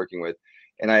products I was working with,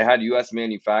 and I had U.S.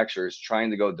 manufacturers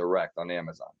trying to go direct on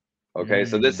Amazon. Okay,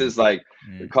 so this is like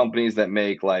the companies that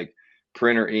make like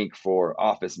printer ink for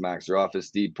Office Max or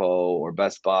Office Depot or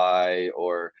Best Buy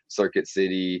or Circuit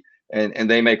City, and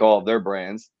they make all of their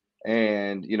brands.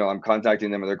 And I'm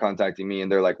contacting them, and they're contacting me, and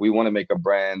they're like, we want to make a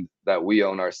brand that we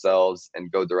own ourselves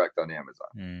and go direct on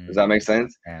Amazon. Does that make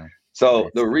sense? Yeah. So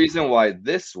the reason why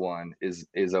this one is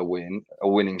a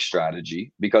winning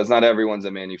strategy, because not everyone's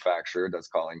a manufacturer that's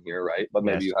calling here, right? But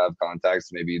maybe you have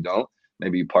contacts, maybe you don't.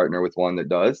 Maybe you partner with one that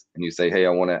does, and you say, hey,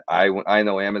 I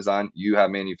know Amazon, you have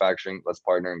manufacturing, let's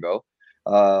partner and go.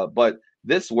 But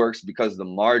this works because the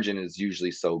margin is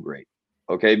usually so great,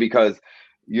 okay? Because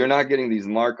you're not getting these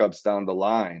markups down the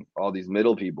line, all these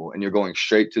middle people, and you're going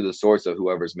straight to the source of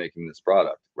whoever's making this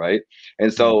product, right?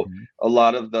 And so a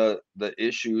lot of the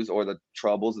issues or the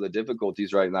troubles, the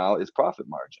difficulties right now is profit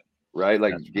margin, right?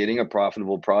 Like getting a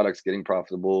profitable product, getting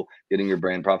your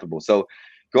brand profitable. So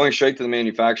going straight to the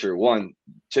manufacturer, one,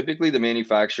 typically the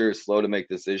manufacturer is slow to make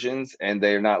decisions, and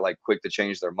they're not like quick to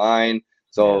change their mind.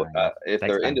 So if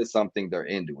they're into something, they're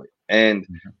into it. And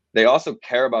they also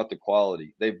care about the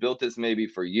quality. They've built this maybe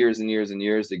for years and years and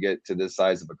years to get to this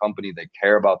size of a company. They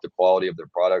care about the quality of their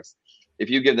products. If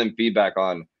you give them feedback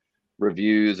on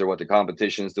reviews or what the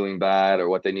competition is doing bad or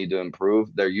what they need to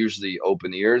improve, they're usually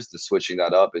open ears to switching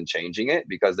that up and changing it,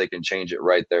 because they can change it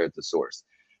right there at the source.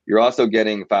 You're also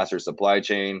getting faster supply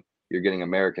chain. You're getting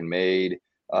American made.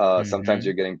 Sometimes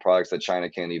you're getting products that China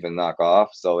can't even knock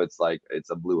off. So it's like, it's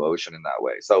a blue ocean in that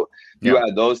way. So you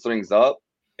add those things up,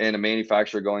 and a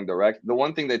manufacturer going direct. The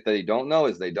one thing that they don't know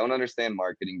is they don't understand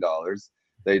marketing dollars.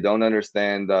 They don't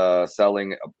understand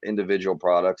selling individual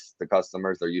products to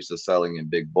customers. They're used to selling in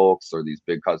big bulks or these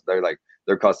big customers. They're like,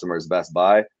 their customers Best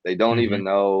Buy. They don't even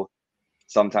know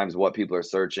sometimes what people are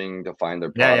searching to find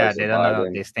their products. They don't know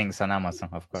these things on Amazon,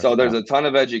 of course. So there's a ton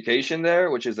of education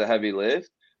there, which is a heavy lift,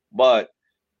 but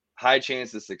high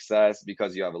chance of success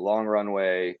because you have a long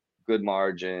runway. good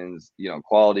margins,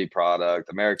 quality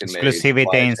product, American made, exclusivity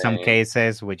supply in some chain.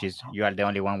 cases, which is you are the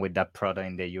only one with that product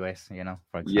in the US, for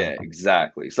Yeah, example.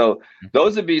 exactly. So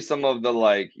those would be some of the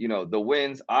the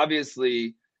wins.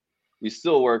 Obviously, we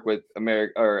still work with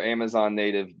American or Amazon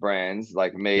native brands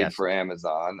like made for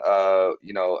Amazon.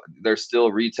 There's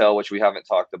still retail, which we haven't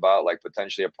talked about, like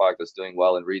potentially a product that's doing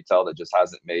well in retail that just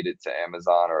hasn't made it to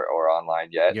Amazon or online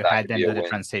yet. You That had could them be a do the win.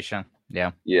 transition.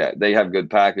 Yeah. Yeah, they have good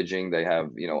packaging. They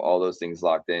have, all those things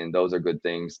locked in. Those are good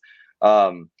things.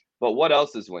 But what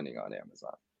else is winning on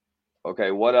Amazon?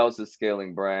 Okay, what else is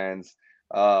scaling brands?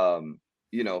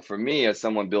 For me, as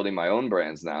someone building my own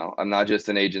brands now, I'm not just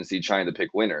an agency trying to pick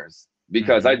winners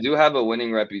because I do have a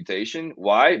winning reputation.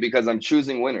 Why? Because I'm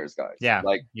choosing winners, guys. Yeah,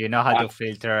 Like, you know how to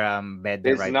filter, bet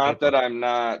the it's right not people. that I'm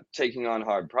not taking on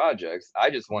hard projects. I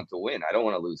just want to win. I don't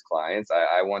want to lose clients.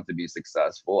 I want to be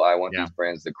successful. I want these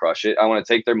brands to crush it. I want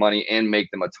to take their money and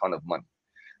make them a ton of money.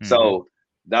 So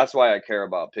that's why I care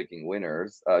about picking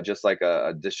winners. Just like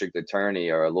a district attorney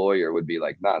or a lawyer would be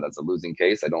like, nah, that's a losing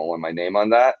case. I don't want my name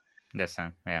on that.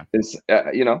 Listen, yeah. It's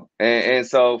and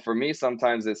so for me,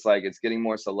 sometimes it's like it's getting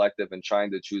more selective and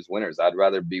trying to choose winners. I'd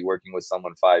rather be working with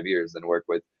someone 5 years than work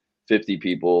with 50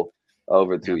 people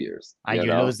over 2 years. And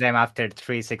you lose them after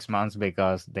 3-6 months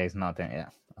because there's nothing. Yeah.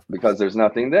 Because there's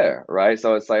nothing there, right?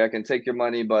 So it's like I can take your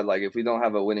money, but like if we don't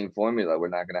have a winning formula, we're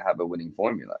not going to have a winning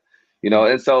formula,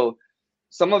 And so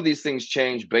some of these things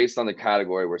change based on the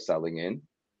category we're selling in.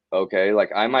 Okay, like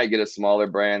I might get a smaller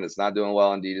brand that's not doing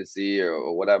well in D2C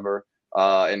or whatever,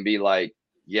 and be like,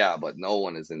 yeah, but no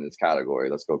one is in this category.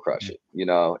 Let's go crush it.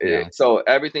 So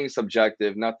everything's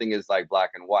subjective. Nothing is like black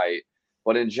and white.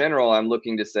 But in general, I'm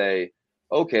looking to say,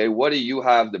 okay, what do you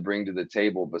have to bring to the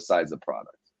table besides the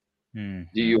product? Do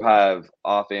you have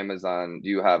off Amazon? Do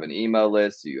you have an email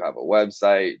list? Do you have a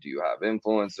website? Do you have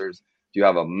influencers? Do you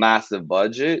have a massive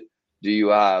budget? Do you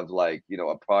have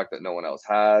a product that no one else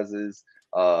has?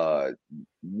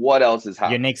 What else is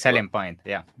happening? Unique selling point.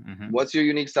 Yeah. What's your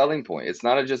unique selling point? It's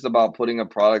not just about putting a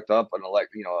product up on a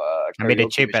maybe the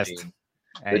cheapest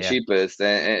machine, cheapest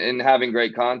and having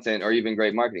great content or even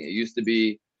great marketing. It used to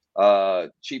be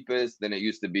cheapest, then it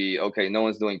used to be okay, no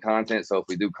one's doing content, so if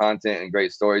we do content and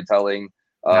great storytelling,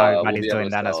 now everybody's doing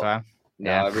that as well.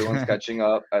 Now everyone's catching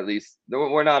up. At least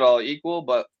we're not all equal,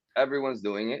 but everyone's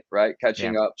doing it, right?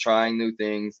 Catching up, trying new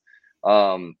things.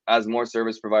 As more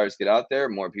service providers get out there,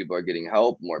 more people are getting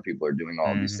help, more people are doing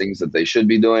all these things that they should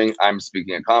be doing. I'm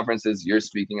speaking at conferences, you're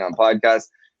speaking on podcasts.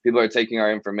 People are taking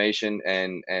our information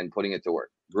and putting it to work.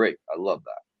 Great. I love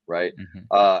that, right?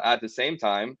 At the same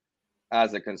time,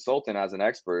 as a consultant, as an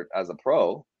expert, as a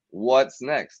pro, what's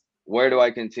next? Where do I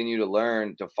continue to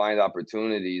learn to find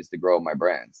opportunities to grow my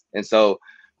brands? And so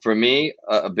for me,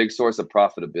 a big source of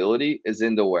profitability is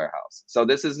in the warehouse. So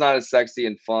this is not as sexy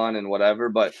and fun and whatever,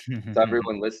 but to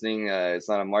everyone listening, it's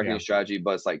not a marketing strategy,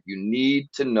 but it's like you need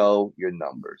to know your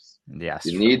numbers. Yes,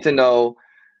 you need to know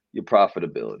your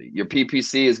profitability. Your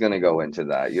PPC is going to go into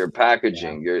that. Your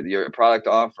packaging, your product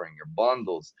offering, your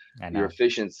bundles, your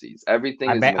efficiencies, everything.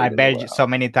 I bet so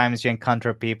many times you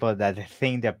encounter people that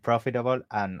think they're profitable,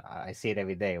 and I see it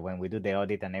every day when we do the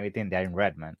audit and everything. They're in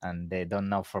red, man, and they don't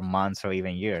know for months or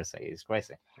even years. It's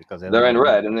crazy because they're in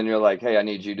red, and then you're like, "Hey,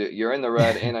 you're in the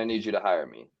red, and I need you to hire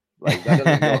me." Like that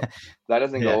doesn't go. That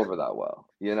doesn't go over that well,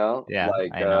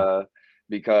 Yeah,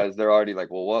 because they're already like,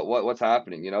 well, what's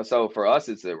happening, So for us,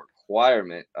 it's a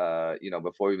requirement.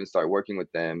 Before we even start working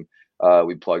with them,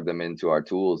 we plug them into our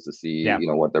tools to see,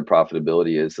 what their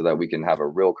profitability is, so that we can have a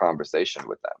real conversation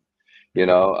with them.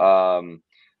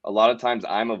 A lot of times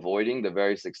I'm avoiding the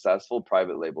very successful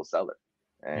private label seller,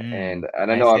 and I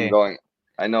know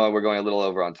I know we're going a little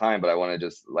over on time, but I want to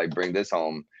just bring this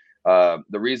home.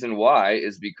 The reason why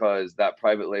is because that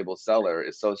private label seller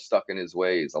is so stuck in his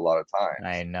ways a lot of times.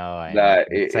 I know that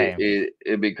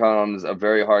it becomes a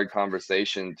very hard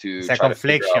conversation to try to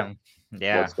figure out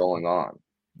what's going on.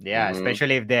 Yeah,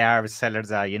 especially if they are sellers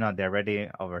that they're already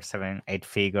over 7-8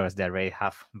 figures. They already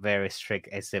have very strict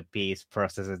SOPs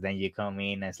processes. Then you come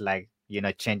in, it's like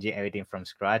changing everything from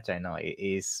scratch. I know it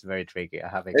is very tricky. I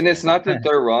have and it's not that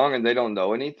they're wrong and they don't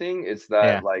know anything. It's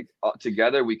that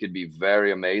together we could be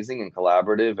very amazing and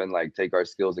collaborative and take our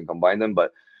skills and combine them.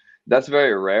 But that's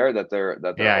very rare that they're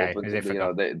open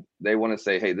to, they want to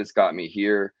say, hey, this got me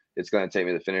here. It's going to take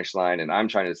me to the finish line. And I'm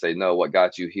trying to say, no, what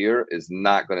got you here is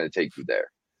not going to take you there.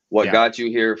 What got you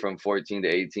here from 14 to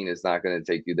 18 is not going to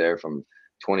take you there from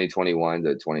 2021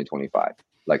 to 2025.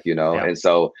 And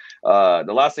so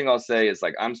the last thing I'll say is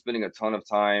I'm spending a ton of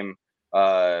time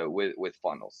with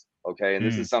funnels. Okay. And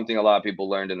this is something a lot of people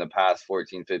learned in the past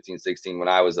 14, 15, 16, when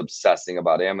I was obsessing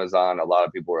about Amazon. A lot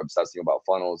of people were obsessing about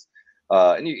funnels.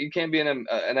 And you can't be an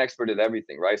expert at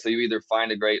everything, right? So you either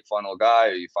find a great funnel guy,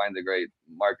 or you find a great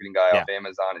marketing guy off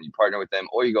Amazon and you partner with them,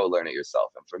 or you go learn it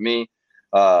yourself. And for me,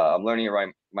 I'm learning it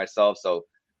right myself. So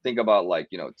think about like,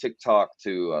 TikTok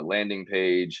to a landing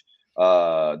page,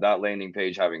 that landing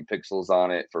page having pixels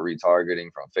on it for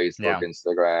retargeting from Facebook,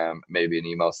 Instagram, maybe an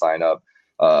email sign up,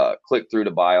 click through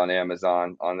to buy on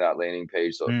Amazon on that landing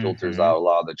page. So it filters out a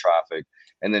lot of the traffic,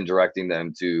 and then directing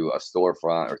them to a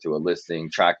storefront or to a listing,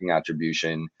 tracking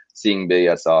attribution, seeing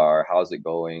BSR, how's it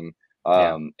going?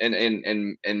 And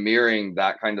mirroring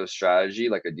that kind of strategy,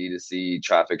 like a D2C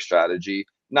traffic strategy,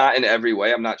 not in every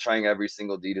way. I'm not trying every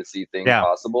single D2C thing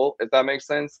possible, if that makes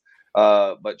sense.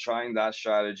 But trying that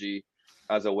strategy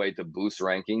as a way to boost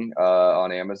ranking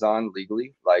on Amazon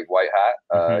legally, like white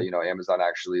hat. Amazon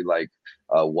actually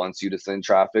wants you to send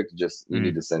traffic, just you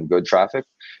need to send good traffic.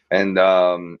 And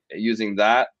using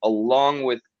that along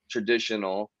with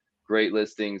traditional great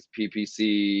listings,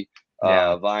 PPC,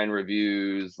 Vine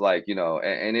reviews,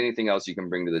 and anything else you can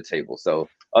bring to the table. So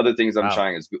other things I'm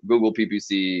trying is Google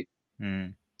PPC,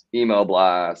 email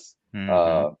blasts,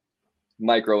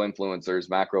 micro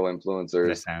influencers, macro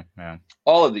influencers,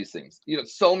 all of these things.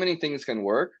 So many things can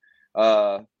work.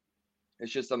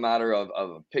 It's just a matter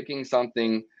of picking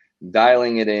something,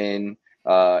 dialing it in,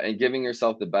 and giving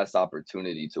yourself the best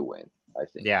opportunity to win, I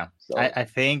think. So, I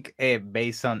think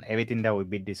based on everything that we've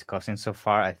been discussing so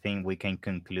far, I think we can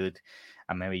conclude,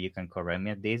 and maybe you can correct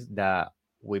me at this, that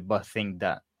we both think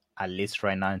that at least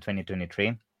right now in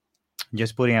 2023,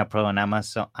 just putting a product on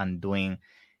Amazon and doing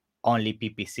only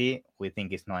PPC, we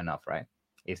think it's not enough, right?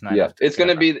 It's not enough. It's going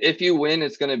to be, if you win,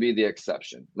 it's going to be the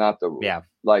exception, not the rule.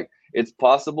 It's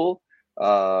possible.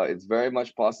 It's very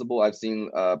much possible. I've seen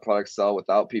products sell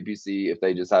without PPC if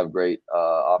they just have great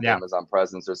Amazon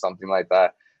presence or something like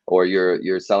that. Or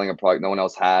you're selling a product no one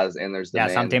else has, and there's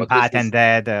demand. Something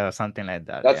patented or something like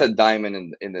that. That's a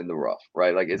diamond in the rough,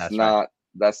 right? Like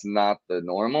that's not the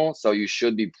normal. So you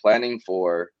should be planning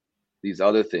for these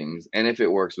other things. And if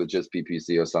it works with just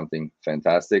PPC or something,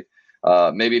 fantastic.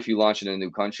 Maybe if you launch in a new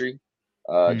country,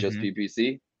 just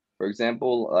PPC, for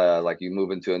example, like you move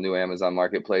into a new Amazon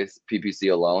marketplace,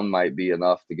 PPC alone might be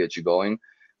enough to get you going.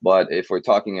 But if we're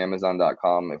talking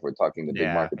Amazon.com, if we're talking the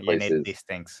big marketplaces, you need these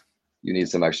things. You need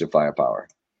some extra firepower.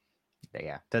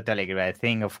 Yeah, totally agree. I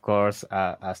think, of course,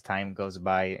 as time goes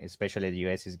by, especially the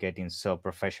US is getting so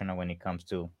professional when it comes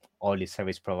to all these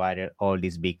service providers, all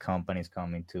these big companies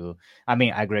coming to,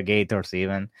 aggregators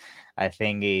even. I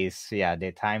think is,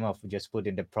 the time of just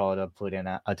putting the product, putting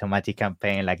an automatic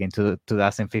campaign like into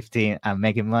 2015 and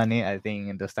making money. I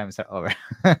think those times are over.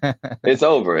 It's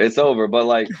over.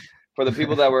 But for the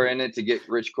people that were in it to get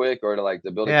rich quick or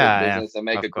to build a quick business and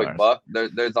make a quick buck,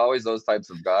 there's always those types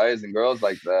of guys and girls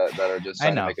like that are just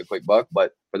trying to make a quick buck.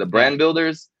 But for the brand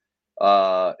builders,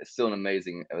 it's still an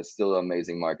amazing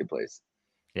marketplace.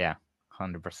 Yeah,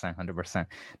 100%.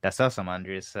 That's awesome,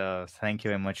 Andrew. So thank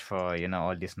you very much for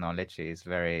all this knowledge. It's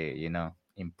very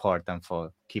important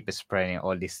for keep spreading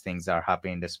all these things that are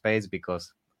happening in the space,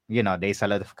 because there's a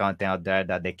lot of content out there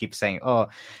that they keep saying,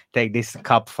 take this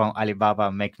cup from Alibaba,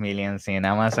 make millions in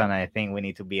Amazon. I think we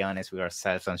need to be honest with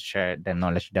ourselves and share the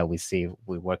knowledge that we see.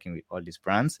 We're working with all these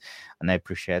brands, and I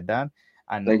appreciate that.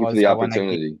 And thank you for the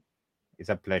opportunity. It's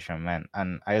a pleasure, man.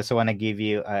 And I also want to give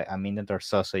you a minute or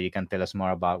so you can tell us more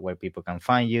about where people can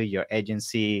find you, your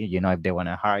agency, if they want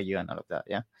to hire you and all of that.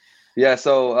 Yeah.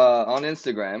 So on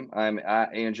Instagram, I'm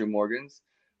at Andrew Morgans,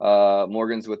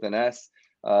 Morgans with an S.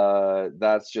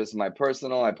 That's just my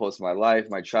personal. I post my life,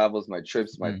 my travels, my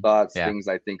trips, my thoughts, things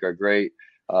I think are great.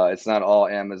 It's not all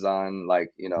Amazon,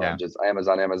 just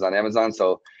Amazon.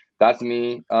 So that's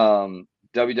me.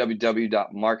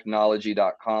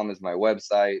 www.marknology.com is my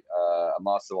website. I'm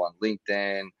also on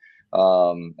LinkedIn.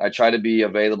 I try to be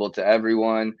available to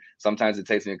everyone. Sometimes it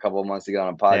takes me a couple of months to get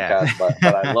on a podcast, but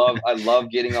I love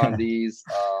getting on these.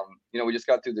 We just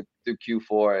got through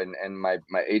Q4 and my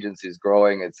agency is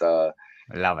growing. It's I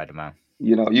love it, man.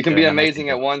 You can be amazing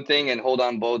at one thing and hold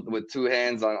on both with two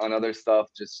hands on other stuff,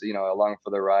 just along for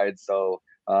the ride. So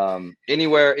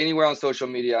anywhere on social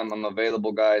media, I'm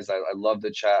available, guys. I love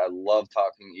the chat. I love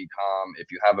talking e-com.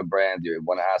 If you have a brand, you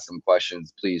want to ask some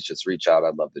questions, please just reach out.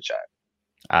 I'd love the chat.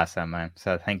 Awesome, man.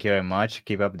 So thank you very much.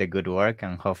 Keep up the good work,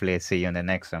 and hopefully see you in the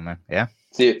next one, man. Yeah.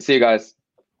 See you guys.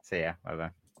 See ya.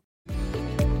 Bye-bye.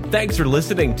 Thanks for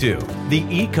listening to the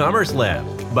E-commerce Lab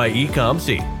by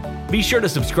Ecomc. Be sure to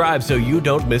subscribe so you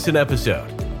don't miss an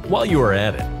episode. While you are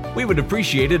at it, We would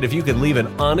appreciate it if you could leave an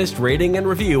honest rating and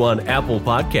review on Apple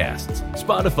Podcasts,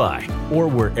 Spotify, or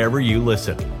wherever you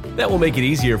listen. That will make it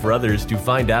easier for others to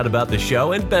find out about the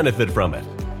show and benefit from it.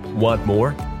 Want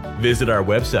more? Visit our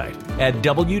website at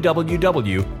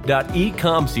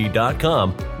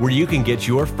www.ecomc.com, where you can get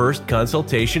your first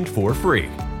consultation for free.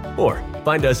 Or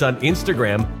find us on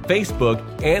Instagram, Facebook,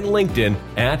 and LinkedIn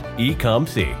at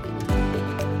ecomc.